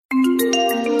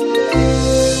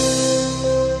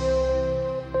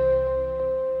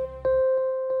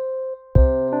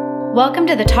Welcome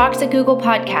to the Talks at Google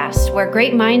podcast, where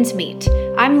great minds meet.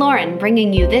 I'm Lauren,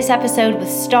 bringing you this episode with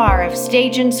star of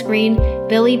stage and screen,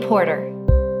 Billy Porter.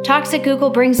 Talks at Google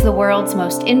brings the world's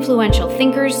most influential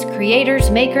thinkers, creators,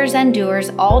 makers, and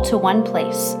doers all to one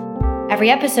place. Every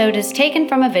episode is taken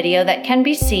from a video that can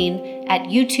be seen at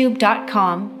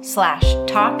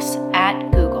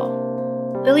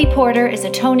youtube.com/talksatgoogle. Billy Porter is a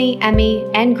Tony, Emmy,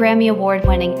 and Grammy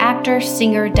Award-winning actor,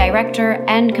 singer, director,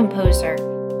 and composer.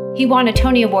 He won a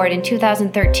Tony Award in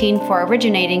 2013 for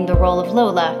originating the role of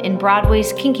Lola in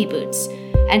Broadway's Kinky Boots,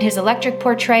 and his electric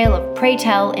portrayal of Pray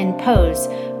Tell in Pose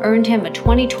earned him a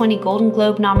 2020 Golden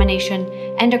Globe nomination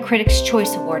and a Critics'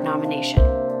 Choice Award nomination.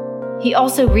 He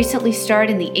also recently starred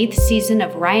in the 8th season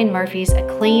of Ryan Murphy's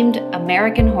acclaimed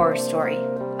American Horror Story,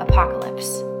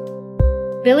 Apocalypse.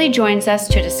 Billy joins us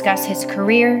to discuss his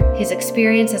career, his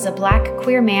experience as a Black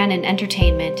queer man in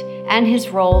entertainment, and his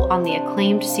role on the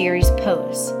acclaimed series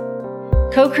Pose.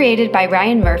 Co-created by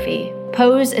Ryan Murphy,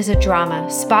 Pose is a drama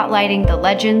spotlighting the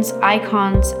legends,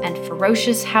 icons, and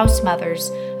ferocious house mothers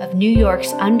of New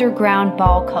York's underground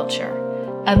ball culture,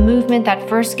 a movement that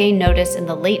first gained notice in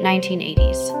the late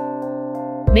 1980s.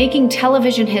 Making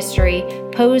television history,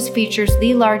 Pose features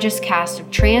the largest cast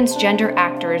of transgender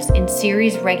actors in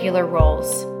series regular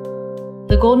roles.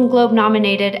 The Golden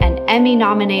Globe-nominated and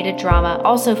Emmy-nominated drama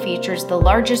also features the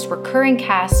largest recurring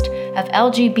cast of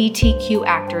LGBTQ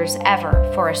actors ever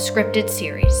for a scripted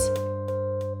series.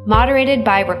 Moderated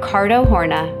by Ricardo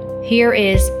Horna, here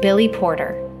is Billy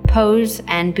Porter, Pose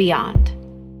and Beyond.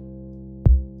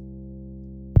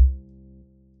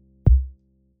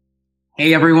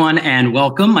 Hey everyone, and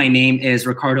welcome. My name is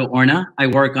Ricardo Horna. I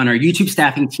work on our YouTube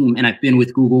staffing team, and I've been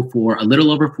with Google for a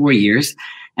little over 4 years.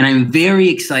 And I'm very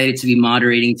excited to be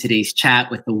moderating today's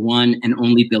chat with the one and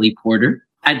only Billy Porter.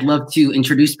 I'd love to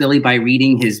introduce Billy by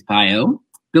reading his bio.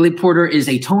 Billy Porter is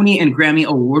a Tony and Grammy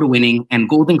Award-winning and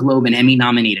Golden Globe and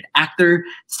Emmy-nominated actor,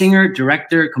 singer,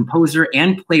 director, composer,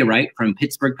 and playwright from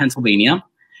Pittsburgh, Pennsylvania.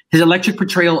 His electric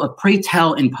portrayal of Pray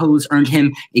Tell in Pose earned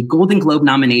him a Golden Globe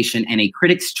nomination and a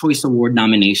Critics' Choice Award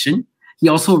nomination. He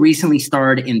also recently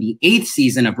starred in the 8th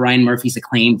season of Ryan Murphy's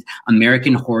acclaimed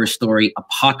American Horror Story,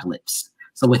 Apocalypse.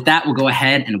 So with that, we'll go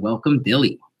ahead and welcome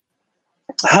Billy.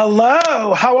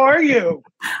 Hello, how are you?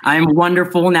 I'm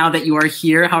wonderful now that you are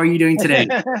here. How are you doing today?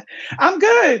 I'm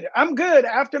good.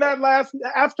 After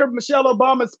Michelle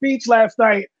Obama's speech last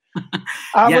night,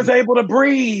 I was able to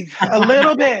breathe a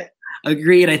little bit.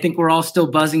 Agreed. I think we're all still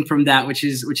buzzing from that, which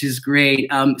is great.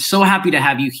 So happy to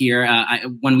have you here.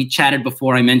 When we chatted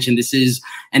before, I mentioned this is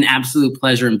an absolute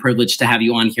pleasure and privilege to have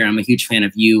you on here. I'm a huge fan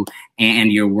of you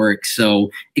and your work.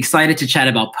 So excited to chat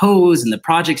about Pose and the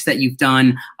projects that you've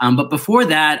done. But before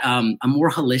that, a more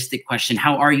holistic question.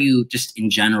 How are you just in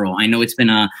general? I know it's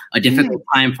been a difficult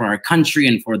time for our country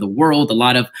and for the world, a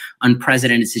lot of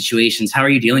unprecedented situations. How are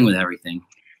you dealing with everything?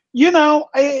 You know,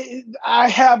 I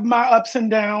have my ups and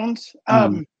downs.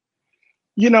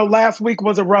 Last week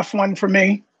was a rough one for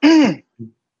me.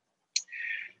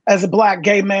 As a Black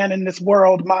gay man in this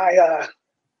world, my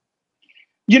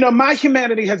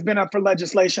humanity has been up for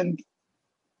legislation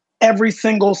every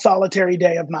single solitary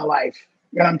day of my life.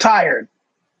 And I'm tired.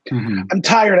 Mm-hmm. I'm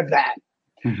tired of that.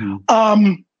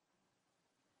 Mm-hmm.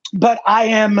 But I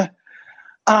am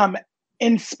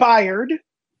inspired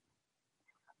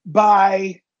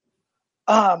by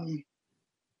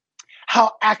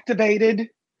how activated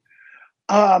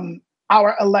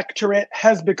our electorate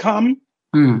has become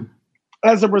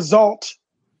as a result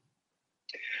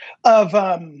of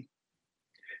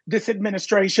this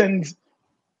administration's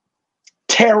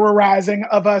terrorizing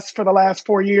of us for the last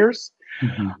 4 years.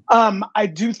 Mm-hmm. I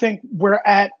do think we're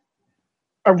at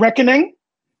a reckoning,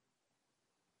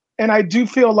 and I do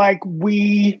feel like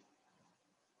we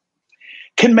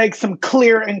can make some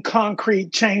clear and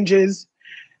concrete changes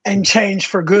and change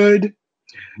for good.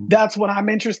 Mm-hmm. That's what I'm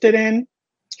interested in.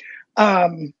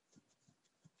 And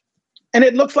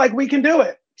it looks like we can do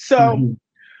it. So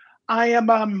I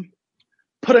am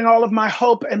putting all of my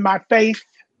hope and my faith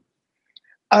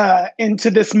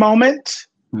into this moment,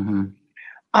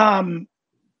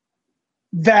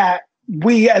 that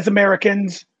we as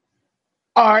Americans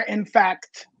are in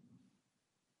fact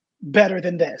better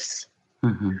than this.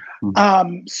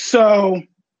 So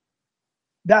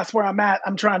that's where I'm at.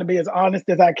 I'm trying to be as honest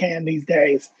as I can these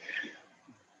days.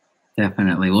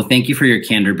 Definitely. Well, thank you for your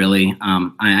candor, Billy.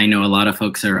 I know a lot of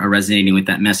folks are resonating with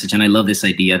that message, and I love this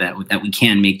idea that we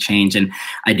can make change. And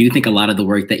I do think a lot of the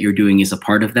work that you're doing is a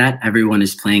part of that. Everyone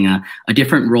is playing a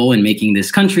different role in making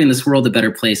this country and this world a better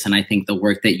place. And I think the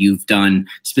work that you've done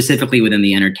specifically within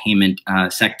the entertainment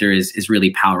sector is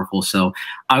really powerful. So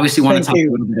I obviously want to talk a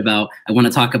little bit about, I want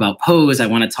to talk about Pose. I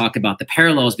want to talk about the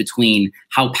parallels between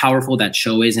how powerful that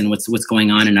show is and what's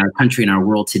going on in our country and our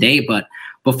world today. But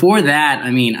before that, I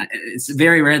mean, it's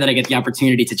very rare that I get the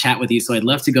opportunity to chat with you. So I'd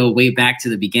love to go way back to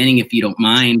the beginning, if you don't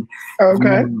mind.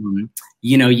 Okay.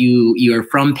 You know, you're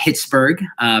from Pittsburgh,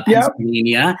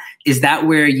 Pennsylvania. Yep. Is that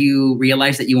where you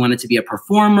realized that you wanted to be a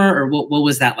performer, or what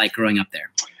was that like growing up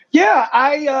there? Yeah,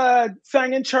 I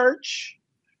sang in church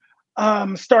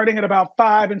starting at about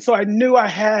 5. And so I knew I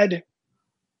had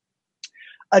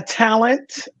a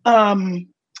talent.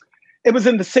 It was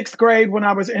in the 6th grade when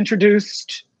I was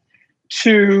introduced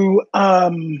to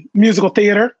musical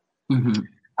theater. Mm-hmm.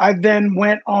 I then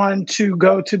went on to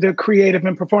go to the Creative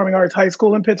and Performing Arts High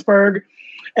School in Pittsburgh.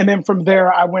 And then from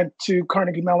there, I went to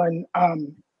Carnegie Mellon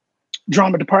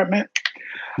Drama Department,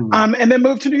 and then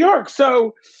moved to New York.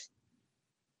 So,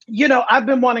 you know, I've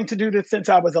been wanting to do this since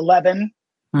I was 11.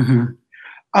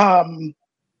 Mm-hmm.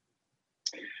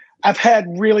 I've had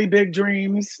really big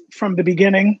dreams from the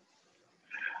beginning.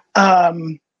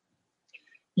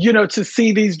 You know, to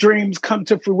see these dreams come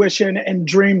to fruition, and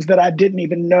dreams that I didn't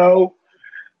even know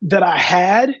that I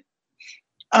had.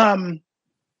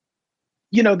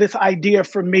 You know, this idea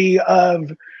for me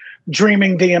of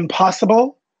dreaming the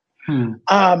impossible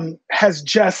has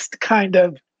just kind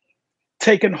of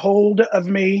taken hold of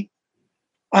me,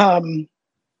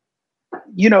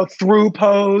 you know, through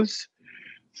Pose,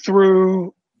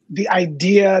 through the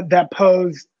idea that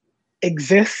Pose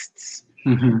exists.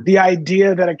 Mm-hmm. The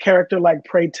idea that a character like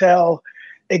Pray Tell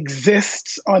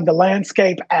exists on the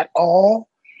landscape at all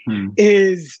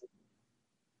is,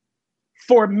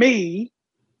 for me,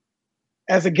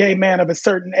 as a gay man of a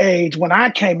certain age, when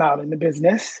I came out in the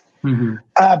business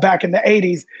back in the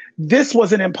 80s, this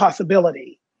was an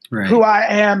impossibility. Right. Who I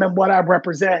am and what I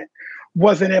represent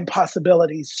was an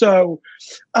impossibility. So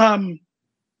I'm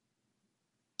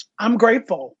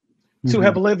grateful to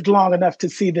have lived long enough to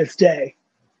see this day.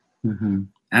 Mm-hmm.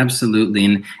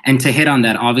 Absolutely. And to hit on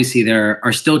that, obviously, there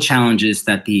are still challenges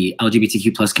that the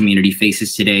LGBTQ plus community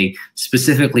faces today,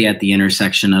 specifically at the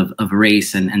intersection of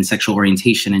race and sexual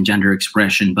orientation and gender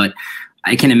expression. But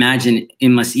I can imagine it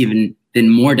must even been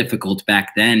more difficult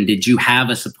back then. Did you have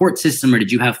a support system, or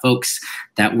did you have folks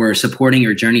that were supporting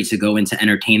your journey to go into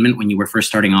entertainment when you were first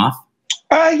starting off?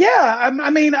 Yeah.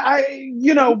 I mean,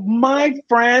 you know, my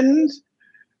friends,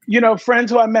 you know,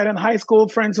 friends who I met in high school,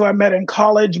 friends who I met in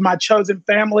college, my chosen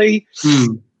family,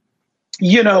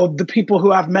 you know, the people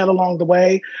who I've met along the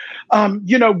way,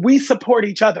 you know, we support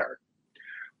each other.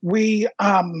 We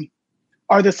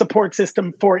are the support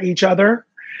system for each other.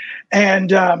 And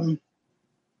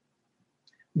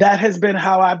that has been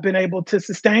how I've been able to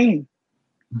sustain.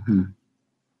 Mm-hmm.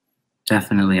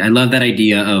 Definitely. I love that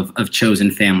idea of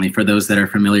chosen family. For those that are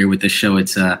familiar with the show,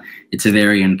 it's a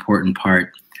very important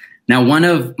part. Now, one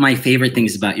of my favorite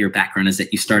things about your background is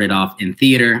that you started off in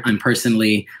theater. I'm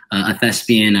personally a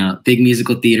thespian, a big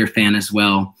musical theater fan as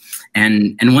well.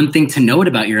 And one thing to note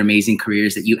about your amazing career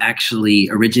is that you actually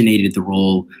originated the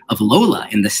role of Lola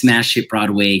in the smash hit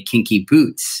Broadway Kinky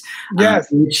Boots,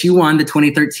 which you won the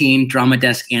 2013 Drama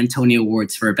Desk and Tony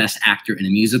Awards for Best Actor in a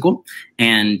Musical.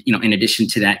 And, you know, in addition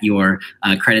to that, your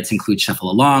credits include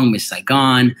Shuffle Along, Miss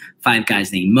Saigon, Five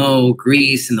Guys Named Mo,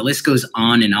 Grease, and the list goes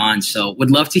on and on. So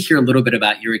would love to hear a little bit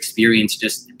about your experience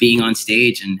just being on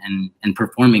stage and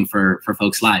performing for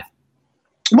folks live.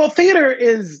 Well, theater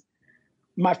is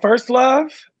my first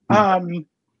love.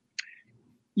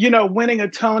 You know, winning a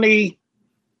Tony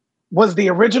was the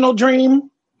original dream.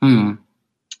 You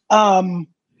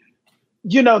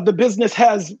know, the business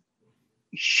has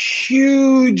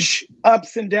huge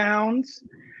ups and downs.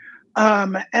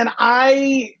 And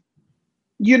I,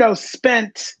 you know,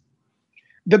 spent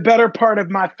the better part of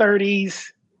my 30s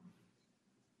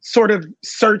sort of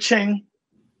searching,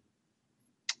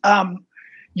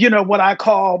 you know, what I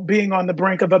call being on the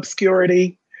brink of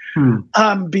obscurity.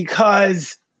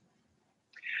 Because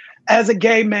as a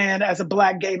gay man, as a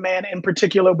Black gay man in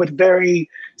particular, with very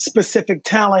specific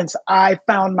talents, I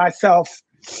found myself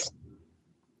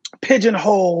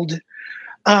pigeonholed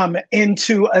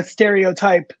into a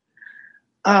stereotype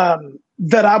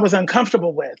that I was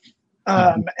uncomfortable with.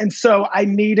 And so I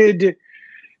needed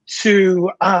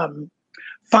to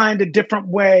find a different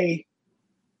way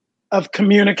of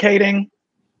communicating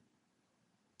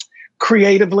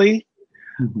creatively,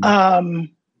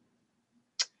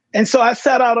 And so I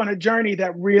set out on a journey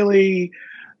that really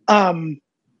took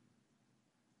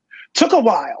a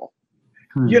while.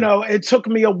 You know, it took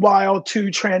me a while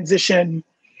to transition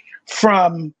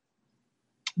from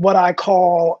what I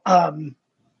call,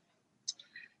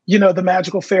 you know, the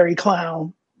magical fairy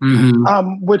clown,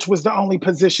 which was the only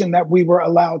position that we were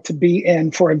allowed to be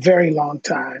in for a very long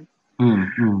time,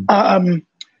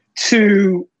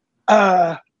 to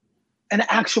an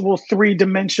actual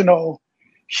three-dimensional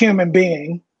human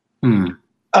being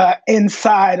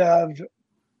inside of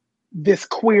this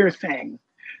queer thing,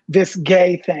 this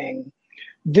gay thing,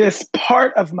 this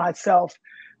part of myself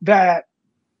that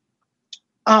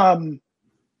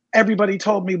everybody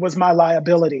told me was my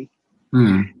liability.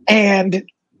 And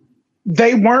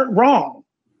they weren't wrong.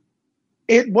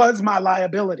 It was my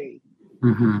liability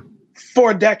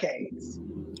for decades.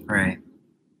 Right.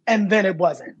 And then it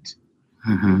wasn't.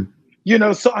 You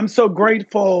know, so I'm so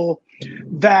grateful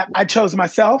that I chose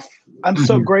myself. I'm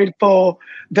so grateful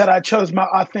that I chose my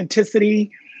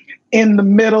authenticity in the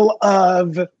middle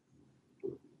of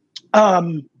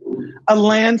a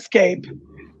landscape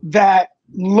that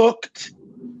looked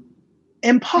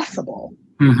impossible.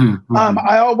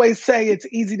 I always say it's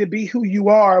easy to be who you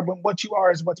are when what you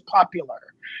are is what's popular.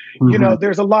 You know,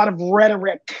 there's a lot of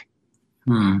rhetoric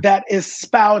that is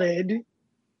spouted.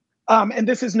 And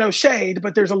this is no shade,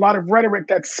 but there's a lot of rhetoric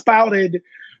that's spouted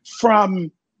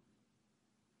from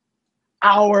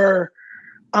our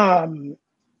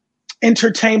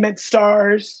entertainment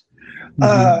stars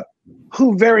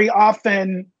who very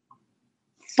often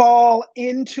fall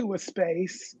into a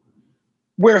space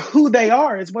where who they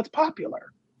are is what's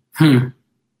popular.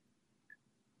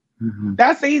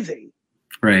 That's easy.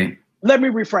 Right. Let me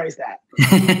rephrase that.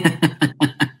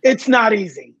 It's not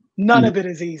easy. None of it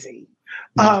is easy.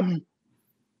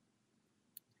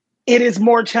 It is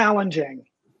more challenging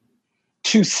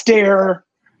to stare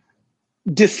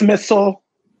dismissal,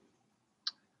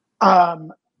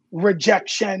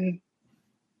 rejection,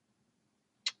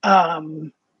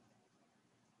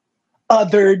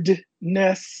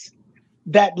 otheredness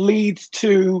that leads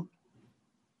to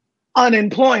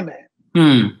unemployment.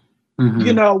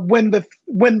 You know, when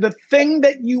the thing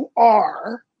that you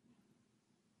are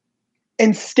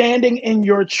and standing in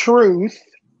your truth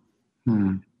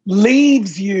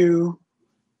leaves you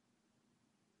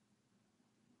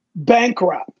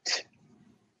bankrupt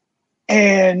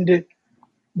and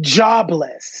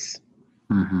jobless,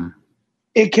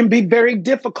 it can be very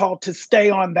difficult to stay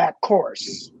on that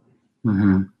course.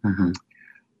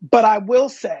 But I will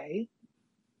say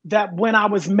that when I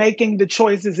was making the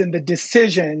choices and the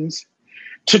decisions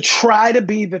to try to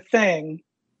be the thing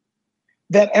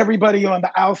that everybody on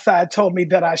the outside told me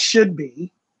that I should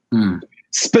be,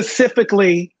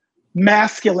 specifically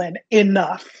masculine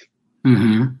enough,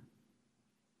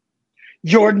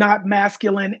 you're not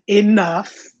masculine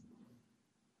enough.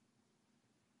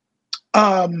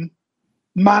 My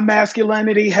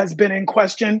masculinity has been in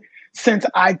question since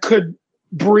I could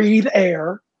breathe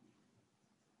air.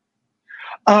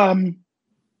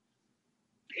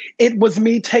 It was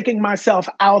me taking myself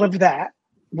out of that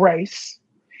race.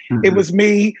 It was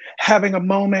me having a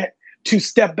moment to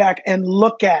step back and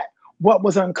look at what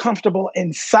was uncomfortable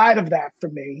inside of that for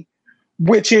me,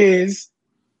 which is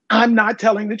I'm not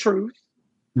telling the truth.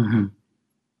 And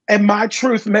my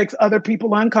truth makes other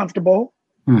people uncomfortable.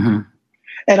 And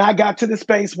I got to the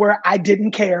space where I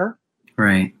didn't care.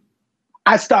 Right.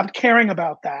 I stopped caring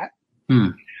about that.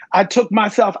 I took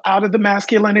myself out of the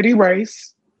masculinity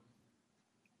race.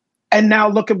 And now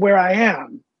look at where I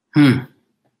am.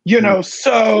 You know,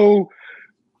 so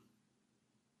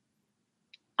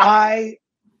I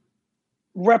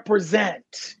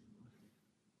represent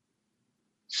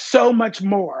so much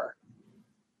more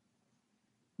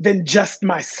than just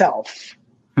myself.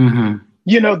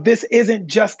 You know, this isn't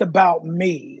just about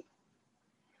me.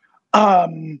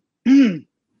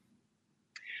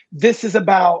 This is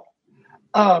about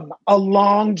a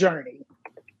long journey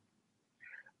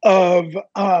of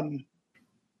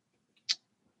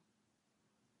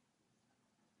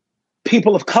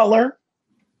people of color,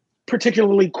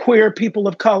 particularly queer people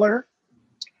of color,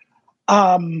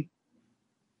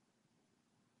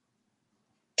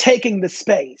 taking the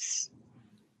space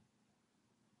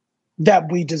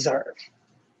that we deserve.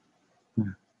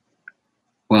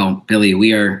 Well, Billy,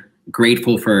 we are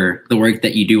grateful for the work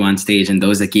that you do on stage and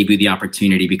those that gave you the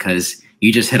opportunity, because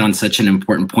you just hit on such an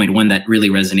important point, one that really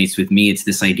resonates with me. It's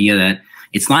this idea that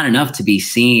it's not enough to be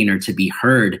seen or to be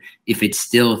heard if it's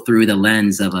still through the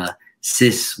lens of a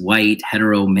cis, white,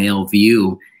 hetero male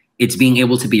view. It's being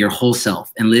able to be your whole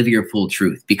self and live your full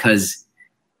truth, because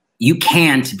you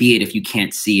can't be it if you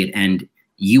can't see it. And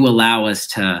you allow us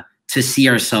to see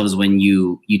ourselves when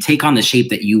you take on the shape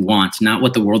that you want, not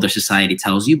what the world or society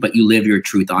tells you, but you live your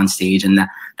truth on stage, and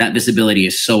that visibility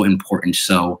is so important.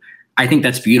 So I think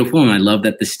that's beautiful, and I love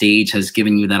that the stage has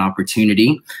given you that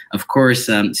opportunity. Of course,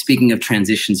 speaking of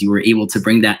transitions, you were able to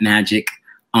bring that magic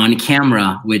on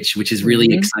camera, which is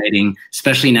really exciting,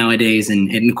 especially nowadays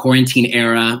in quarantine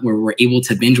era where we're able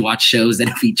to binge watch shows that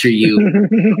feature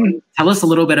you. Tell us a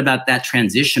little bit about that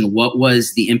transition. What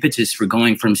was the impetus for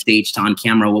going from stage to on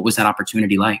camera? What was that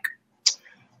opportunity like?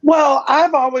 Well,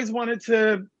 I've always wanted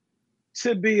to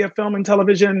be a film and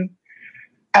television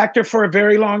actor for a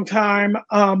very long time.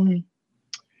 But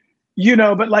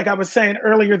like I was saying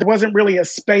earlier, there wasn't really a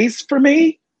space for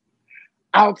me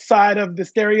outside of the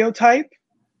stereotype.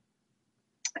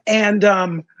 And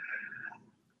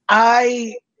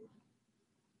I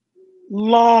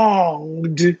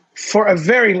longed for a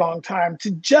very long time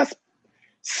to just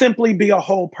simply be a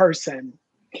whole person.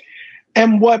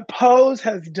 And what Pose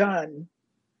has done,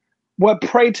 what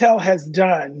Pray Tell has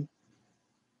done,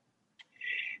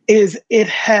 is it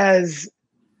has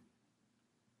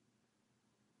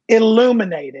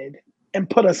illuminated and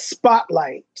put a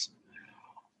spotlight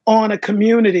on a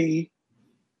community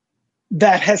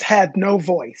that has had no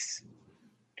voice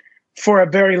for a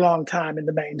very long time in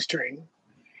the mainstream.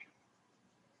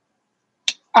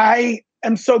 I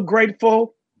am so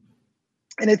grateful,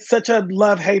 and it's such a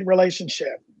love-hate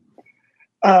relationship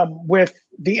with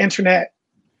the internet,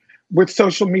 with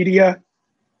social media.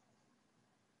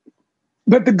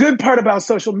 But the good part about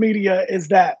social media is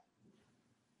that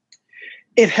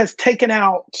it has taken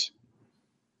out,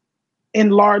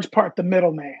 in large part, the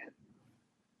middleman.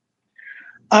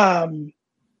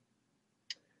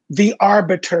 The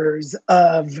arbiters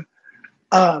of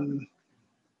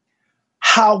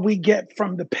how we get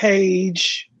from the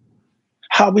page,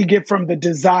 how we get from the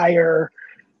desire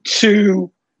to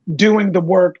doing the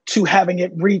work to having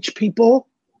it reach people.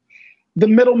 The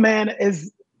middleman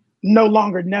is no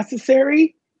longer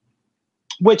necessary,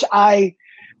 which I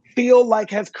feel like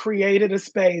has created a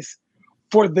space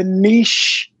for the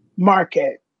niche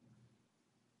market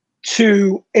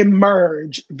to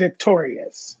emerge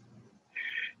victorious.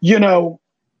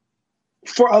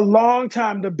 For a long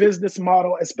time, the business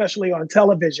model, especially on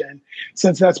television,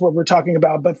 since that's what we're talking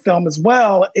about, but film as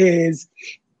well, is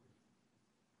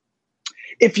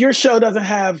if your show doesn't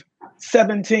have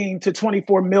 17 to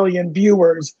 24 million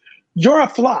viewers, you're a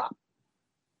flop.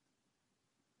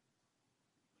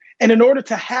 And in order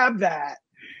to have that,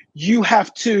 you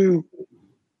have to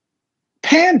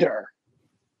pander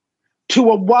to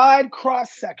a wide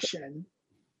cross-section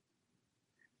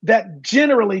that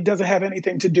generally doesn't have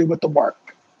anything to do with the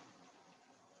work.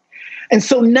 And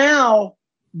so now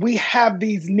we have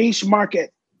these niche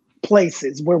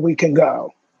marketplaces where we can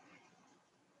go,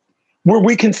 where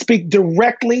we can speak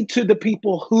directly to the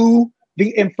people who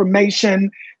the information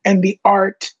and the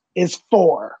art is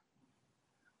for.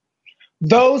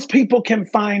 Those people can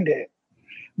find it.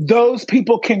 Those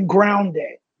people can ground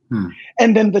it.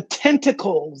 And then the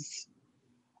tentacles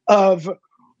of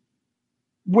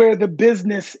where the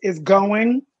business is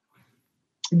going,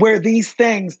 where these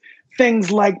things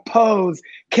like Pose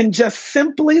can just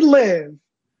simply live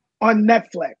on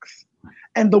Netflix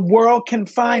and the world can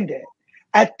find it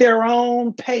at their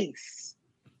own pace,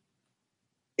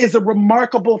 is a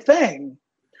remarkable thing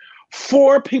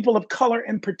for people of color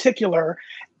in particular,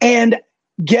 and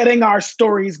getting our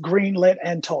stories greenlit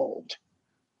and told.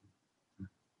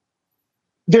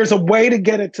 There's a way to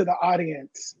get it to the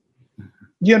audience.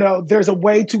 There's a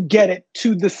way to get it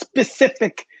to the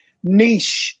specific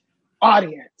niche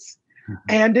audience,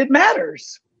 and it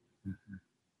matters.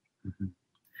 I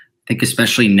think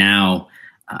especially now,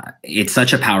 it's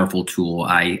such a powerful tool.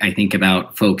 I think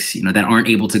about folks, that aren't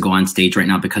able to go on stage right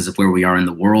now because of where we are in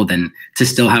the world, and to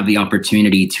still have the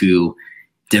opportunity to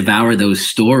devour those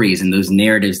stories and those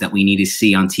narratives that we need to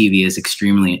see on TV is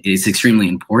extremely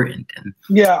important. And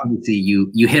yeah,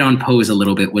 you hit on Pose a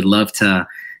little bit. Would love to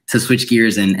switch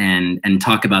gears and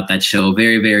talk about that show.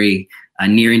 Very, very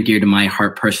near and dear to my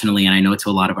heart personally, and I know to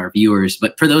a lot of our viewers.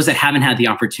 But for those that haven't had the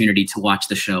opportunity to watch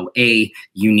the show, A,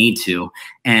 you need to,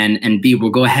 and B, we'll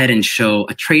go ahead and show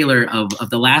a trailer of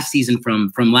the last season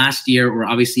from last year. We're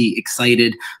obviously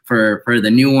excited for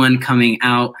the new one coming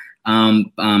out.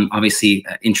 Obviously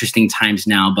interesting times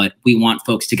now, but we want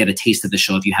folks to get a taste of the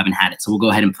show if you haven't had it. So we'll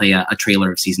go ahead and play a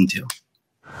trailer of season 2.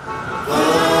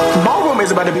 Ballroom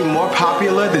is about to be more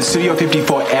popular than Studio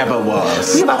 54 ever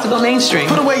was. We about to go mainstream.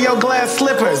 Put away your glass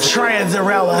slippers,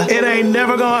 Transarella. It ain't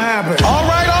never gonna happen. All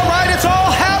right, it's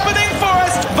all happening for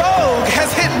us. Vogue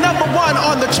has hit #1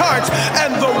 on the charts,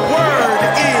 and the word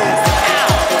is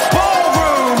out.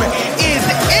 Ballroom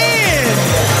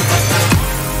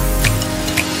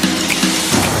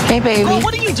Hey, baby. Girl,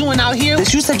 what are you doing out here?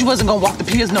 You said you wasn't gonna walk the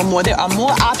piers no more. There are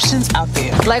more options out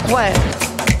there. Like what?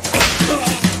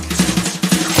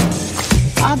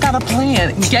 I got a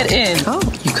plan. Get in. Oh,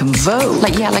 you can vote.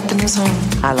 Like the new song.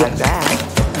 I like that.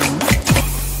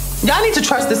 Y'all need to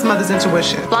trust this mother's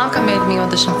intuition. Blanca made me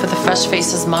audition for the Fresh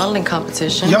Faces modeling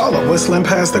competition. Y'all are whistling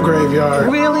past the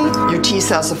graveyard. Really? Your T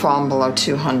cells have fallen below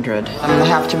 200. I'm gonna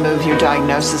have to move your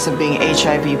diagnosis of being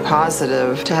HIV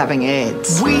positive to having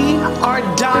AIDS. We are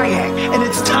dying, and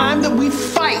it's time that we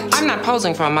fight. I'm not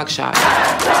posing for a mugshot.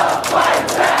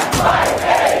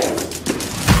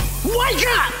 Wake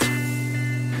up!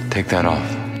 Take that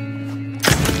off.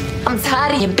 I'm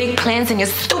tired of your big plans and your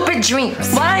stupid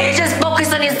dreams. Why don't you just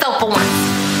focus on yourself for once?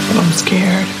 I'm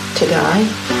scared. To die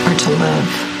or to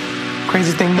live?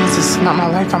 Crazy thing is, it's not my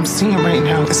life I'm seeing right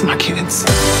now. It's my kids.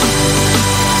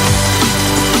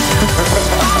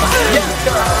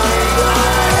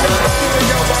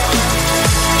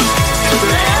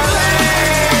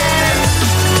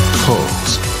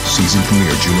 Pose, season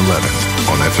premiere June 11th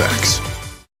on FX.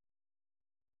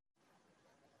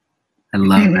 I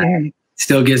love that.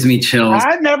 Still gives me chills.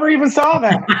 I never even saw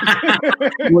that.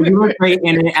 Well, you were great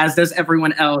in it, as does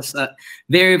everyone else.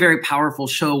 Very, very powerful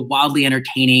show, wildly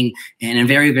entertaining, and a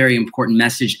very, very important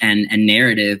message and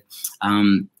narrative.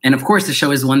 And of course, the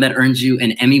show is one that earned you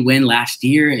an Emmy win last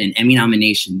year, an Emmy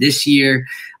nomination this year.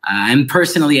 I'm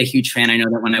personally a huge fan. I know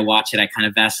that when I watch it, I kind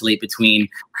of vacillate between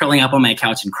curling up on my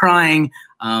couch and crying,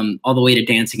 all the way to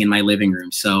dancing in my living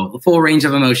room. So a full range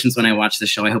of emotions when I watch the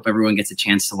show. I hope everyone gets a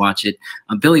chance to watch it.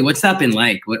 Billy, what's that been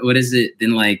like? What has it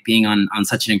been like being on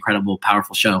such an incredible,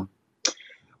 powerful show?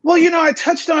 Well, I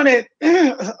touched on it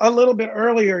a little bit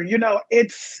earlier.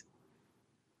 It's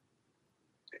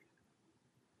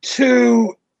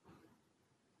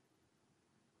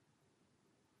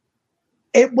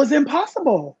it was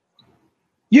impossible.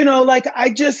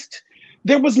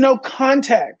 There was no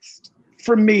context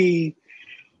for me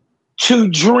to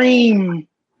dream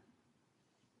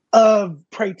of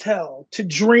Pray Tell, to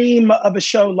dream of a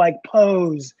show like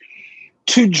Pose,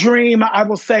 to dream, I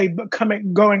will say,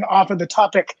 going off of the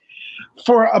topic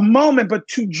for a moment, but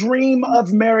to dream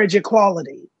of marriage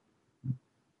equality.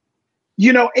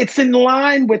 It's in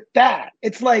line with that.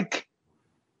 It's like,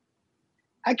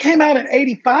 I came out in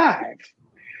 85.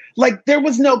 Like, there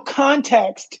was no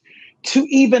context to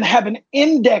even have an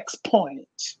index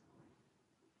point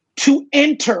to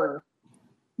enter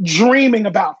dreaming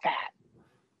about that,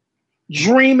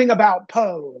 dreaming about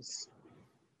Pose,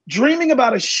 dreaming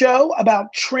about a show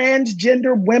about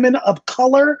transgender women of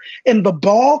color in the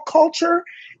ball culture,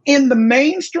 in the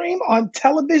mainstream, on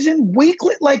television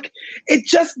weekly. Like,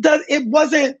 it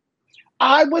wasn't,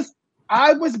 I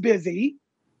was busy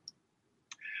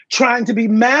trying to be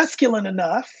masculine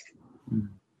enough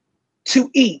to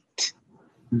eat.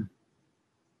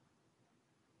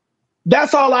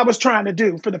 That's all I was trying to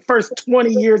do for the first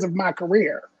 20 years of my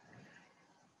career.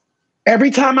 Every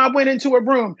time I went into a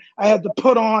room, I had to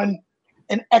put on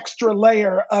an extra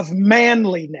layer of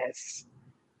manliness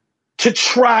to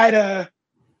try to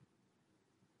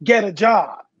get a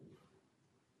job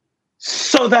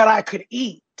so that I could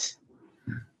eat.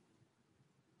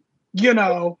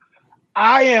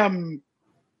 I am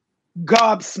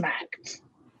gobsmacked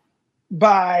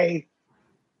by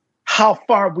how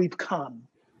far we've come.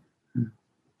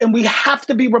 And we have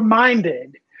to be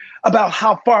reminded about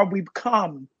how far we've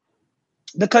come,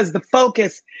 because the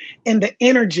focus and the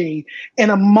energy in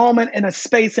a moment, in a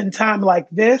space and time like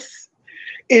this,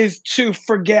 is to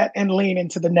forget and lean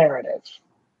into the narrative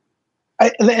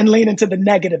and lean into the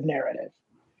negative narrative.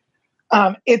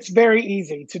 It's very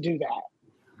easy to do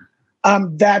that.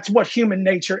 That's what human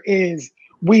nature is.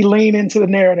 We lean into the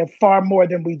narrative far more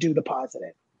than we do the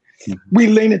positive. Mm-hmm. We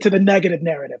lean into the negative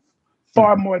narrative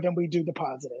far more than we do the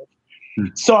positive.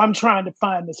 Mm-hmm. So I'm trying to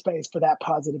find the space for that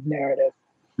positive narrative.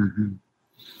 Mm-hmm.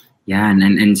 Yeah,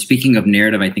 and speaking of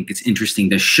narrative, I think it's interesting.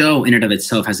 The show in and of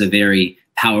itself has a very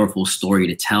powerful story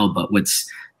to tell, but what's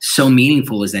so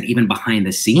meaningful is that even behind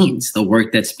the scenes, the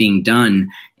work that's being done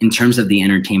in terms of the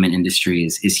entertainment industry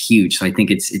is huge. So I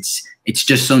think it's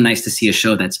just so nice to see a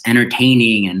show that's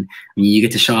entertaining, and you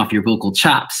get to show off your vocal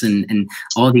chops and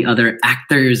all the other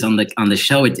actors on the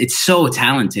show. It's so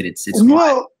talented. It's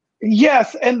well,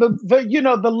 yes, and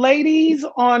the ladies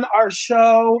on our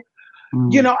show.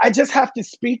 I just have to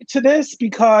speak to this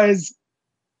because,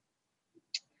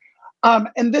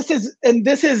 and this is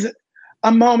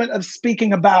a moment of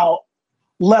speaking about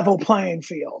level playing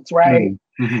fields, right?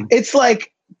 Mm-hmm. It's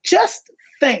like, just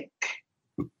think,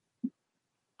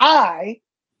 I,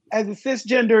 as a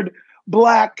cisgendered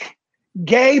Black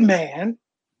gay man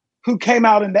who came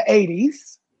out in the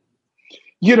 80s,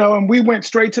 and we went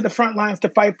straight to the front lines to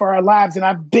fight for our lives. And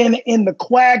I've been in the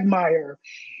quagmire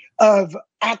of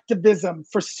activism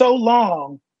for so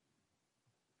long.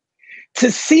 To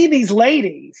see these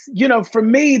ladies, for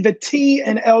me, the T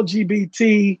in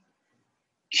LGBTQ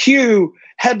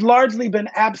had largely been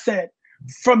absent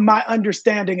from my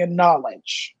understanding and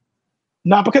knowledge.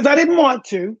 Not because I didn't want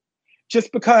to,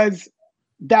 just because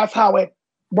that's how it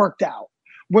worked out.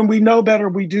 When we know better,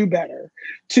 we do better.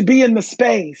 To be in the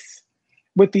space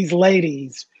with these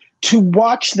ladies, to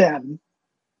watch them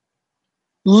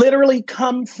literally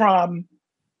come from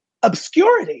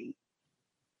obscurity,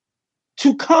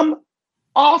 to come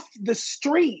off the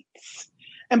streets.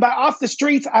 And by off the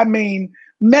streets, I mean,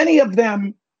 many of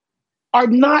them are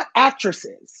not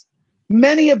actresses.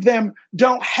 Many of them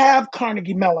don't have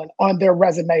Carnegie Mellon on their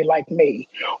resume like me,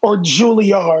 or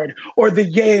Juilliard, or the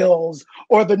Yales,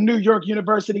 or the New York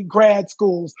University grad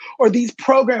schools, or these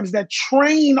programs that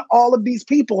train all of these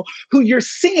people who you're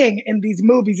seeing in these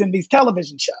movies and these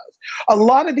television shows. A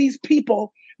lot of these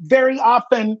people, very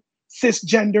often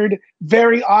cisgendered,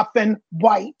 very often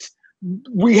white.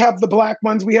 We have the Black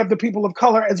ones, we have the people of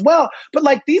color as well. But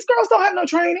like, these girls don't have no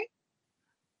training.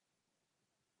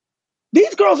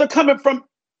 These girls are coming from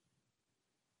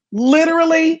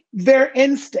literally their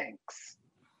instincts,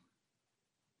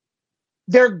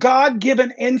 their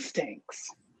God-given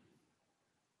instincts.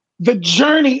 The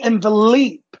journey and the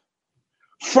leap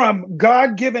from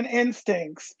God-given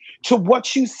instincts to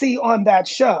what you see on that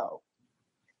show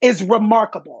is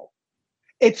remarkable.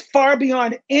 It's far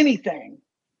beyond anything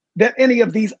that any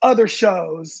of these other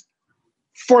shows,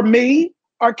 for me,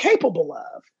 are capable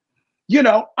of.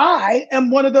 I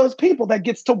am one of those people that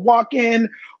gets to walk in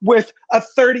with a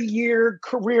 30-year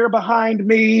career behind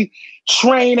me,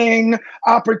 training,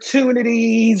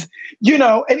 opportunities,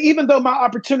 and even though my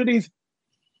opportunities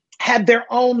had their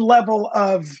own level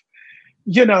of,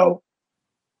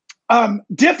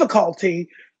 difficulty,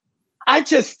 I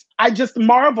just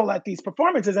marvel at these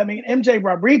performances. I mean, MJ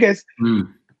Rodriguez,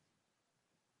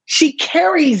 she's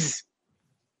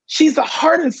the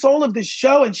heart and soul of this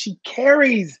show, and she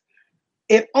carries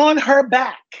it on her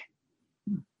back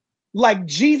like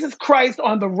Jesus Christ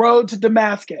on the road to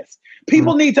Damascus.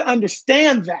 People need to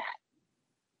understand that.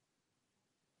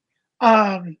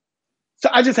 So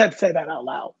I just had to say that out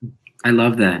loud. I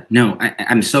love that. No,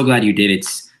 I'm so glad you did.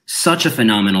 It's such a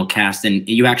phenomenal cast. And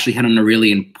you actually hit on a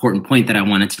really important point that I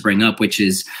wanted to bring up, which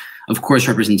is, of course,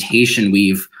 representation.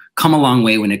 We've come a long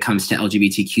way when it comes to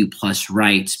LGBTQ plus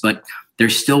rights, but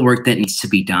there's still work that needs to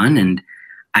be done. And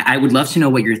I would love to know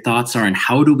what your thoughts are on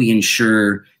how do we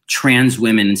ensure trans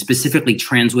women, specifically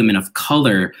trans women of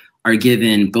color, are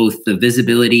given both the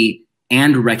visibility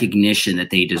and recognition that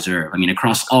they deserve. I mean,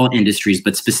 across all industries,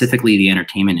 but specifically the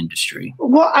entertainment industry.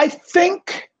 Well, I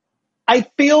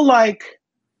feel like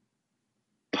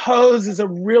Pose is a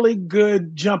really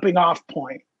good jumping off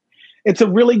point. It's a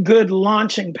really good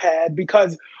launching pad,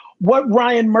 because what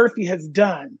Ryan Murphy has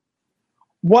done,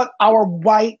 what our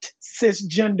white,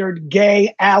 cisgendered,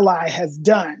 gay ally has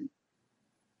done,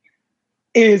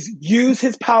 is use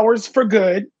his powers for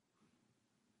good.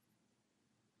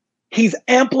 He's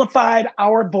amplified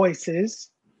our voices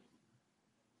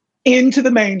into the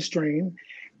mainstream,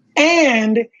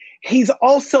 and he's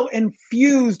also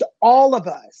infused all of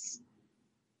us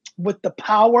with the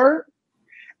power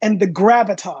and the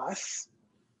gravitas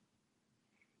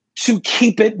to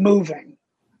keep it moving.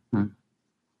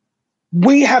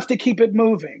 We have to keep it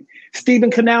moving.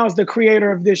 Stephen Cannell is the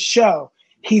creator of this show.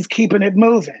 He's keeping it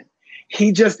moving.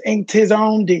 He just inked his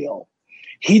own deal.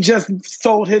 He just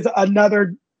sold his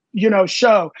another,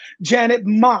 show. Janet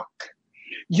Mock,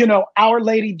 Our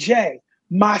Lady J,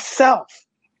 myself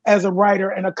as a writer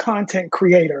and a content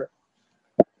creator.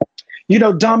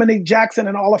 Dominique Jackson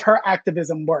and all of her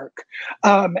activism work.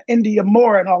 India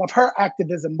Moore and all of her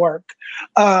activism work.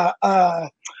 Who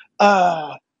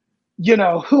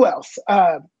else?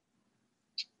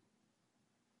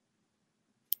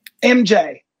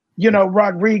 MJ,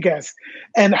 Rodriguez,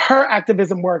 and her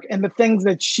activism work and the things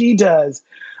that she does.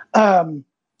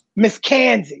 Miss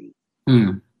Kanzi,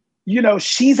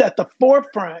 she's at the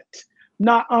forefront,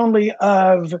 not only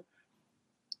of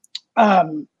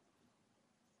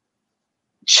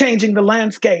changing the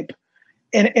landscape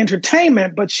in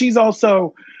entertainment, but she's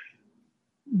also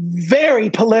very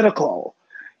political,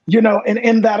 and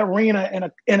in that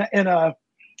arena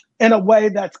in a way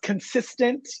that's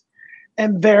consistent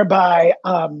and thereby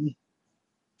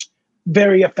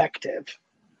very effective.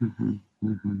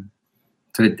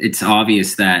 So it's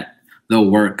obvious that the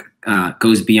work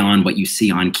goes beyond what you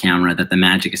see on camera, that the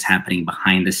magic is happening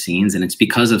behind the scenes. And it's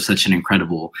because of such an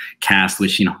incredible cast,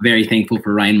 which, very thankful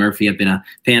for Ryan Murphy. I've been a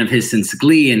fan of his since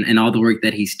Glee and all the work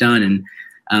that he's done. And,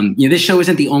 this show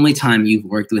isn't the only time you've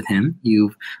worked with him.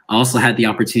 You've also had the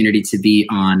opportunity to be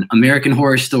on American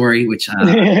Horror Story, which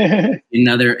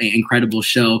another incredible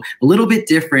show, a little bit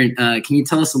different. Can you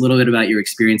tell us a little bit about your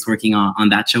experience working on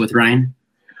that show with Ryan?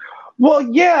 Well,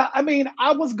 yeah, I mean,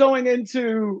 I was going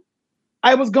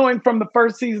from the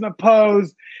first season of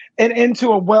Pose and into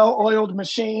a well-oiled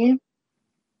machine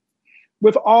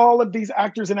with all of these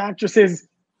actors and actresses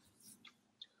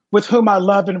with whom I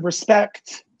love and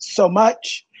respect so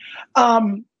much.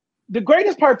 The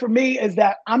greatest part for me is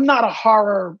that I'm not a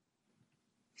horror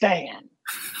fan.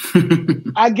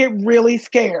 I get really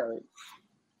scared.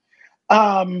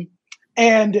 And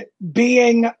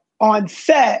being on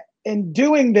set and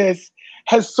doing this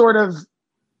has sort of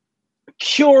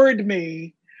cured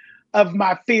me of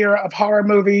my fear of horror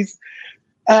movies,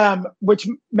 which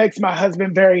makes my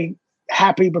husband very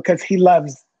happy because he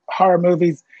loves horror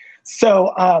movies.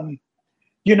 So,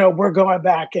 we're going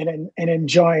back and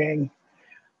enjoying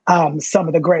some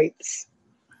of the greats.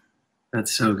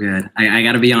 That's so good. I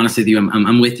got to be honest with you.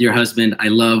 I'm with your husband. I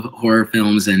love horror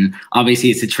films, and obviously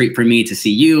it's a treat for me to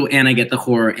see you, and I get the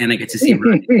horror, and I get to see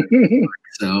Ryan.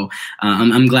 So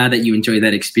I'm glad that you enjoyed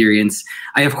that experience.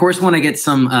 I, of course, want to get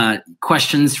some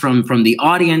questions from the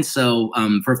audience. So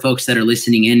for folks that are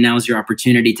listening in, now's your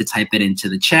opportunity to type it into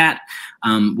the chat.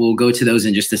 We'll go to those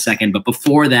in just a second. But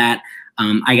before that,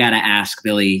 I got to ask,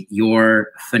 Billy, your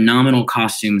phenomenal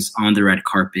costumes on the red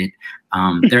carpet.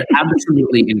 They're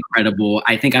absolutely incredible.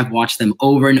 I think I've watched them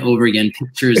over and over again,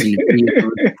 pictures and videos.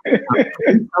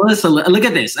 Look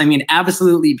at this. I mean,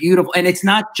 absolutely beautiful. And it's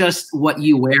not just what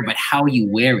you wear, but how you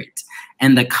wear it.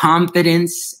 And the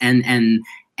confidence and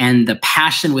the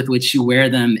passion with which you wear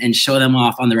them and show them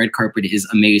off on the red carpet is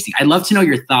amazing. I'd love to know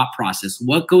your thought process.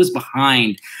 What goes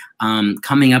behind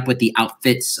coming up with the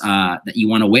outfits that you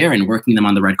want to wear and working them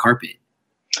on the red carpet?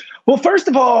 Well, first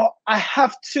of all, I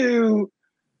have to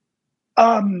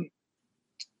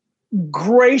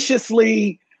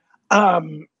graciously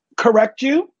correct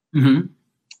you.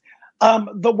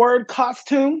 Mm-hmm. The word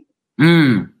costume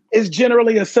is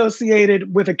generally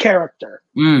associated with a character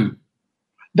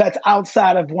that's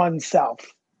outside of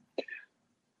oneself.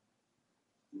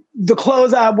 The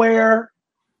clothes I wear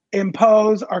in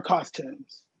Pose are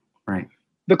costumes. Right.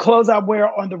 The clothes I wear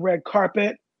on the red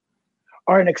carpet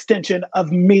are an extension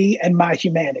of me and my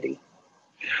humanity.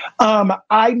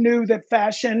 I knew that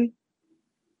fashion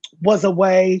was a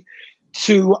way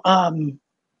to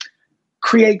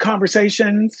create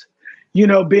conversations,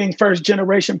 being first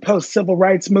generation post-civil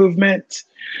rights movement.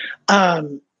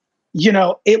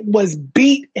 It was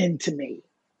beat into me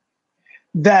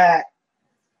that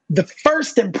the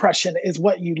first impression is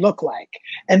what you look like.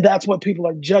 And that's what people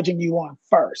are judging you on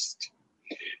first.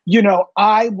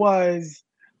 I was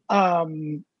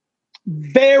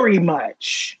very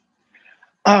much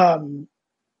a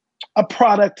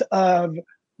product of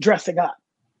dressing up.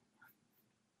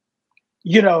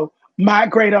 My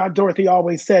great aunt Dorothy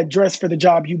always said, dress for the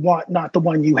job you want, not the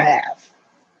one you have.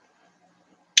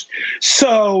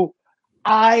 So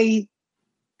I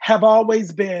have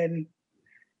always been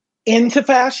into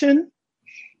fashion,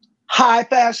 high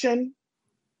fashion,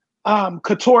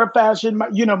 couture fashion.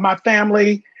 My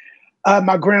family,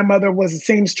 my grandmother was a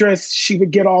seamstress. She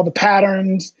would get all the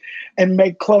patterns and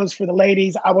make clothes for the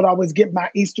ladies. I would always get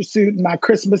my Easter suit and my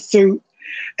Christmas suit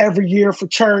every year for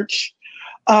church.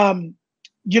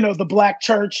 The Black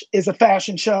church is a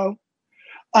fashion show.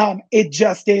 It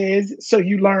just is. So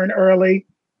you learn early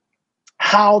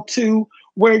how to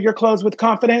wear your clothes with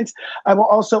confidence. I will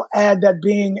also add that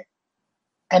being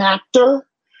an actor,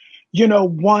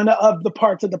 one of the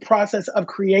parts of the process of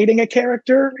creating a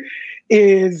character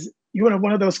is,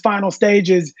 one of those final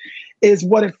stages is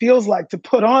what it feels like to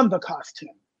put on the costume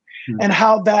and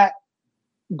how that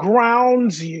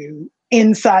grounds you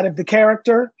inside of the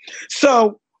character.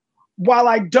 So while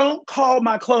I don't call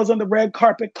my clothes on the red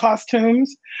carpet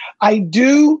costumes, I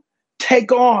do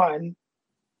take on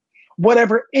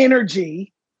whatever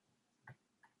energy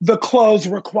the clothes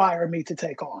require me to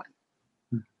take on.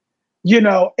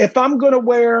 If I'm going to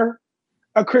wear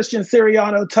a Christian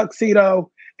Siriano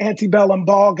tuxedo antebellum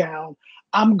ball gown,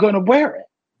 I'm going to wear it.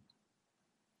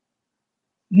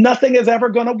 Nothing is ever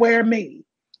going to wear me.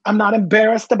 I'm not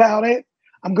embarrassed about it.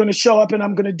 I'm going to show up and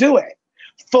I'm going to do it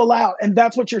full out. And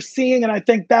that's what you're seeing. And I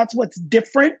think that's what's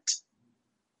different.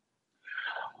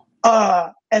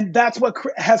 And that's what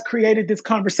has created this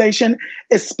conversation,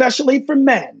 especially for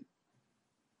men.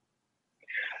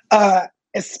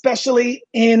 especially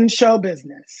in show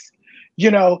business.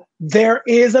 There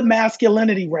is a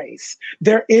masculinity race.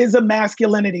 There is a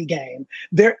masculinity game.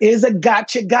 There is a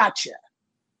gotcha.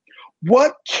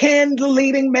 What can the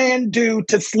leading man do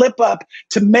to slip up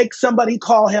to make somebody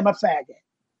call him a faggot?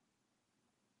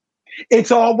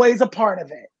 It's always a part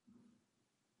of it.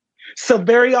 So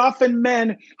very often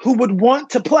men who would want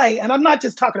to play, and I'm not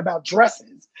just talking about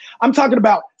dresses, I'm talking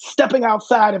about stepping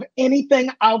outside of anything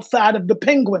outside of the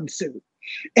penguin suit,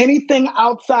 anything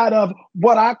outside of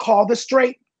what I call the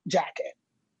straight jacket.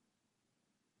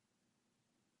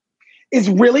 It's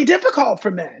really difficult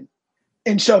for men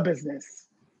in show business,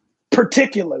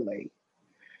 particularly.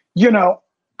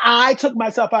 I took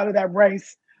myself out of that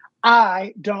race.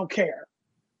 I don't care.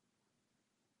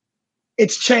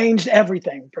 It's changed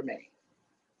everything for me.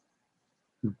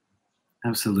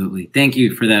 Absolutely. Thank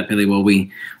you for that, Billy. Well,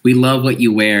 we love what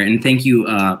you wear. And thank you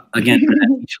again for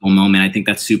that teachable moment. I think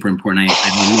that's super important.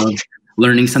 I love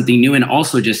learning something new and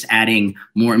also just adding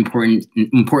more importance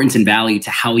and value to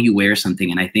how you wear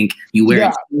something. And I think you wear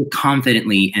it so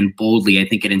confidently and boldly. I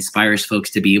think it inspires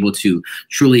folks to be able to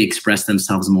truly express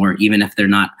themselves more, even if they're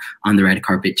not on the red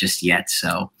carpet just yet.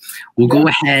 So we'll go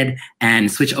ahead and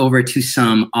switch over to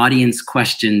some audience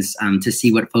questions to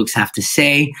see what folks have to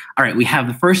say. All right, we have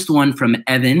the first one from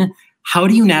Evan. How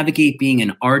do you navigate being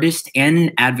an artist and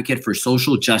an advocate for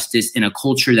social justice in a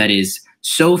culture that is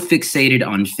so fixated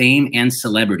on fame and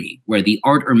celebrity, where the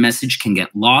art or message can get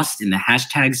lost in the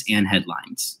hashtags and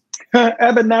headlines?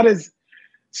 Evan, that is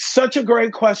such a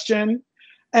great question.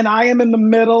 And I am in the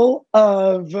middle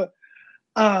of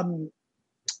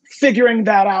figuring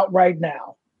that out right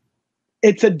now.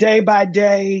 It's a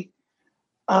day-by-day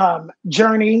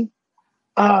journey.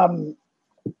 And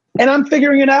I'm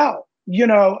figuring it out.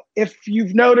 If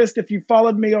you've noticed, if you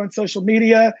followed me on social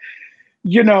media,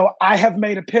 I have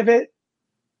made a pivot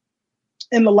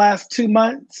in the last 2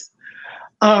 months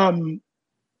from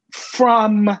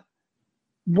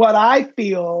what I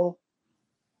feel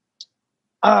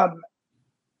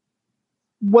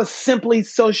was simply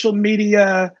social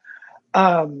media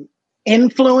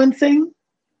influencing,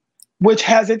 which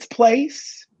has its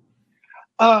place,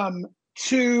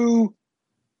 to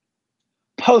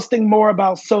posting more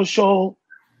about social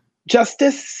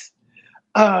justice,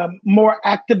 more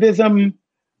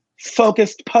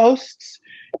activism-focused posts.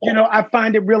 I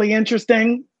find it really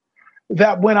interesting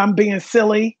that when I'm being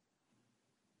silly,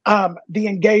 the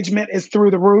engagement is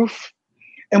through the roof.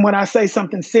 And when I say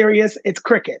something serious, it's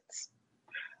crickets.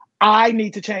 I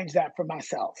need to change that for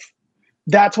myself.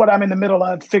 That's what I'm in the middle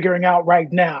of figuring out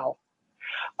right now.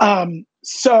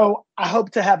 So I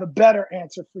hope to have a better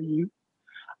answer for you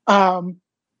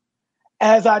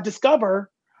as I discover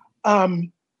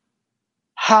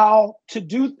how to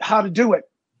do it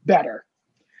better.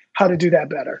 How to do that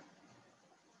better.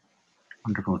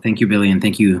 Wonderful. Thank you, Billy. And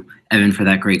thank you, Evan, for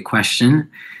that great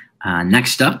question.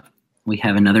 Next up, we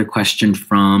have another question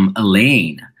from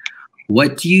Elaine.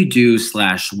 What do you do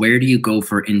 / where do you go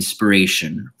for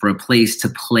inspiration for a place to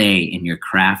play in your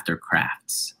craft or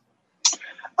crafts?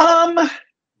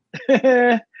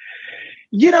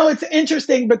 It's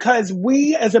interesting because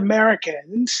we as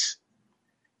Americans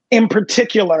in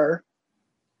particular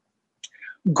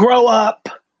grow up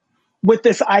with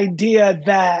this idea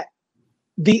that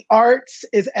the arts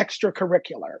is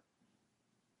extracurricular.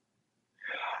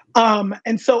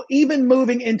 And so even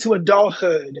moving into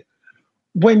adulthood,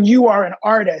 when you are an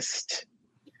artist,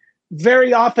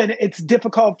 very often it's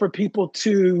difficult for people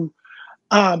to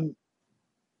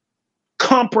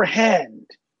comprehend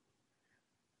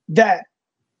that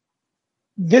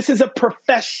this is a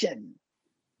profession.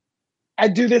 I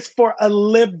do this for a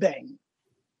living.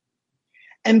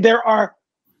 And there are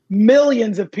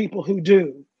millions of people who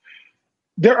do.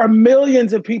 There are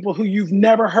millions of people who you've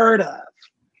never heard of.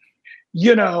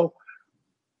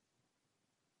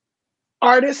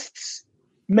 Artists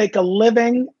make a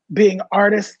living being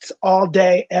artists all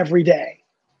day, every day.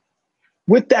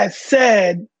 With that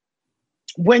said,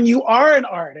 when you are an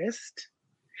artist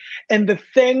and the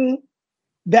thing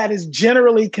that is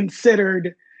generally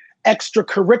considered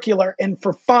extracurricular and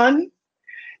for fun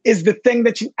is the thing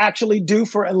that you actually do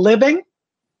for a living,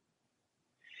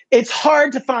 it's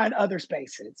hard to find other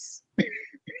spaces.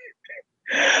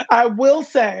 I will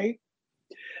say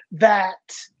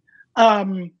that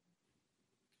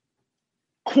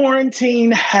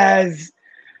quarantine has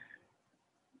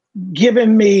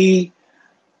given me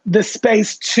the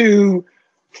space to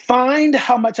find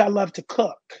how much I love to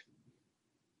cook.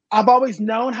 I've always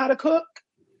known how to cook.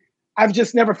 I've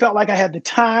just never felt like I had the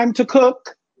time to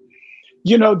cook.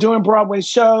 Doing Broadway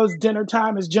shows, dinner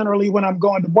time is generally when I'm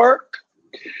going to work.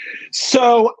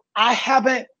 So I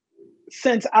haven't,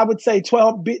 since I would say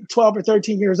 12 or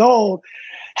 13 years old,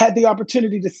 had the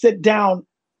opportunity to sit down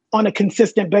on a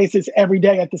consistent basis every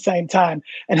day at the same time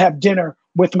and have dinner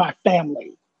with my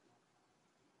family,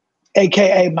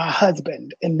 AKA my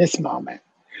husband in this moment.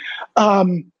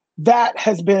 That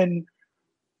has been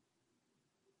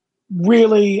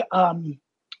really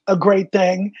a great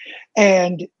thing.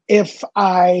 And if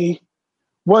I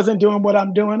wasn't doing what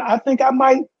I'm doing, I think I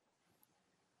might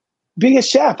be a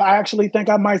chef. I actually think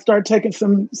I might start taking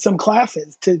some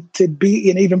classes to be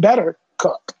an even better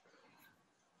cook.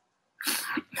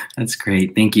 That's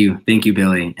great. Thank you. Thank you,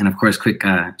 Billy. And of course, quick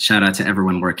shout out to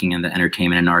everyone working in the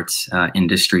entertainment and arts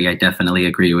industry. I definitely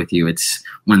agree with you. It's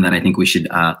one that I think we should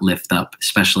lift up,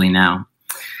 especially now.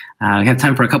 We have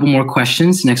time for a couple more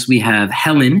questions. Next, we have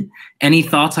Helen. Any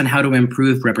thoughts on how to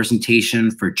improve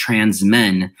representation for trans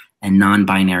men and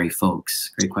non-binary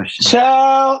folks? Great question.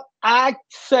 Child, I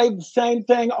say the same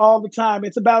thing all the time.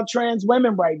 It's about trans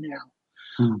women right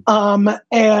now.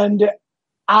 And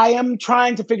I am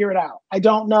trying to figure it out. I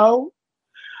don't know.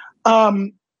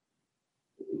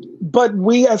 But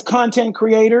we as content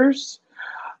creators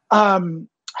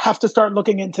have to start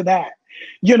looking into that.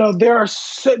 You know, there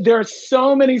are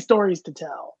so many stories to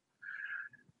tell.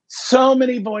 So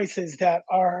many voices that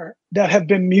have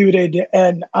been muted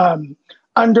and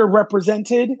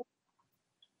underrepresented.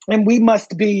 And we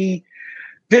must be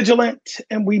vigilant,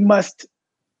 and we must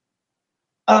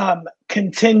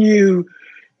continue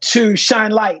to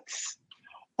shine lights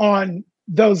on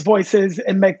those voices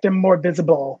and make them more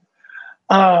visible.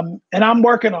 And I'm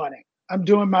working on it. I'm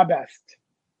doing my best.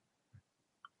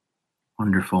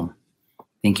 Wonderful.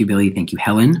 Thank you, Billy. Thank you,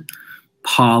 Helen.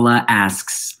 Paula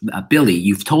asks, Billy,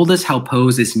 you've told us how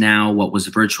Pose is now what was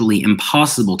virtually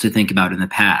impossible to think about in the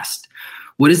past.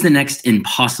 What is the next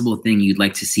impossible thing you'd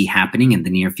like to see happening in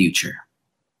the near future?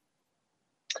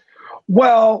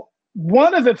 Well,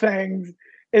 one of the things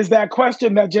is that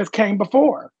question that just came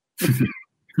before.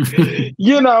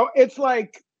 You know, it's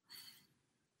like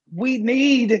we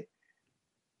need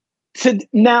to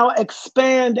now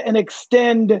expand and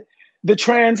extend the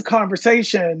trans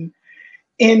conversation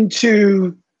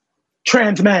into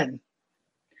trans men.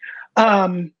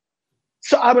 So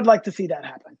I would like to see that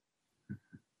happen.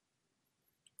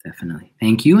 Definitely.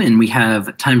 Thank you. And we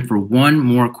have time for one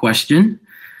more question.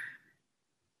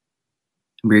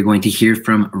 We're going to hear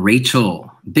from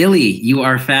Rachel. Billy, you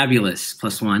are fabulous.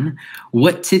 +1.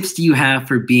 What tips do you have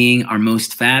for being our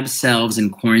most fab selves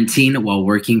in quarantine while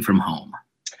working from home?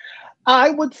 I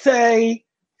would say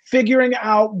figuring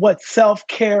out what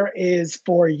self-care is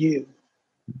for you.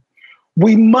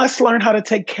 We must learn how to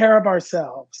take care of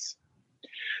ourselves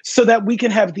so that we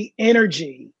can have the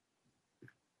energy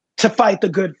to fight the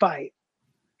good fight,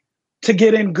 to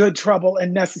get in good trouble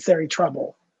and necessary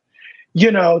trouble,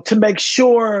 you know, to make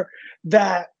sure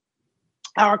that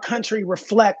our country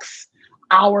reflects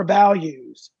our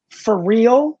values. For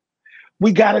real,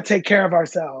 we got to take care of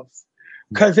ourselves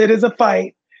because it is a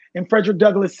fight. And Frederick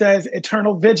Douglass says,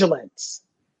 eternal vigilance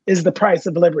is the price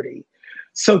of liberty.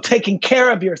 So taking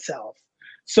care of yourself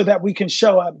so that we can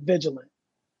show up vigilant.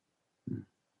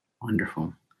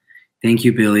 Wonderful. Thank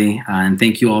you, Billy. And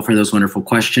thank you all for those wonderful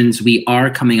questions. We are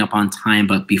coming up on time,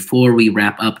 but before we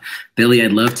wrap up, Billy,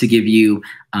 I'd love to give you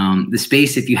the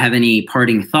space if you have any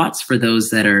parting thoughts for those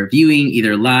that are viewing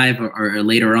either live or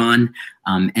later on,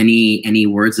 any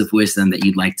words of wisdom that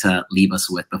you'd like to leave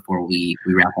us with before we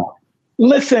wrap up.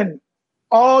 Listen,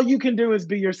 all you can do is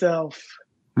be yourself.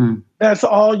 That's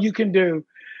all you can do.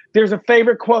 There's a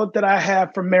favorite quote that I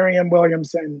have from Marianne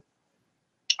Williamson.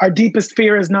 Our deepest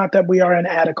fear is not that we are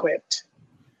inadequate.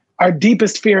 Our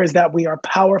deepest fear is that we are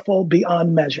powerful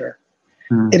beyond measure.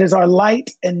 It is our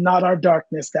light and not our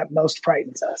darkness that most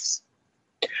frightens us.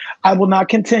 I will not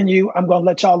continue. I'm going to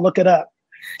let y'all look it up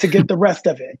to get the rest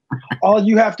of it. All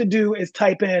you have to do is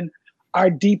type in our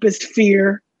deepest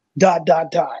fear ...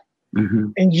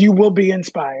 And you will be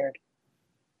inspired.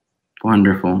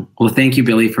 Wonderful. Well, thank you,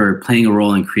 Billy, for playing a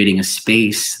role in creating a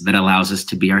space that allows us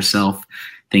to be ourselves.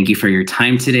 Thank you for your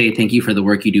time today. Thank you for the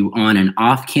work you do on and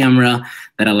off camera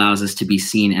that allows us to be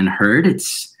seen and heard.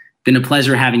 It's been a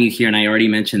pleasure having you here. And I already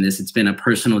mentioned this. It's been a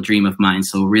personal dream of mine.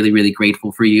 So really, really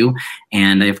grateful for you.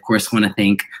 And I, of course, want to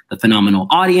thank the phenomenal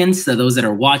audience. Those that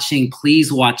are watching,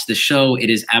 please watch the show. It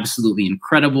is absolutely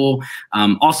incredible.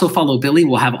 Also follow Billy.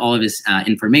 We'll have all of his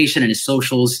information and his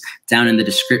socials down in the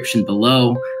description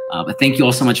below. But thank you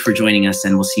all so much for joining us,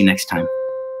 and we'll see you next time.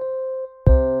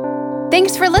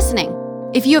 Thanks for listening.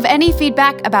 If you have any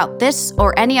feedback about this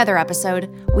or any other episode,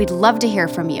 we'd love to hear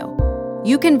from you.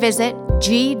 You can visit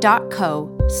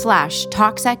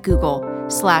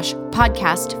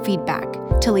g.co/talksatgoogle/podcast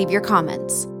feedback to leave your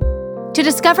comments. To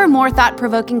discover more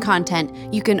thought-provoking content,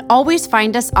 you can always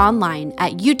find us online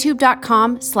at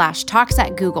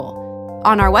youtube.com/talksatgoogle,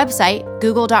 on our website,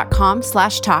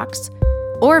 google.com/talks,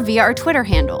 or via our Twitter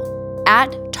handle,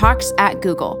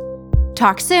 @talksatgoogle.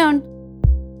 Talk soon!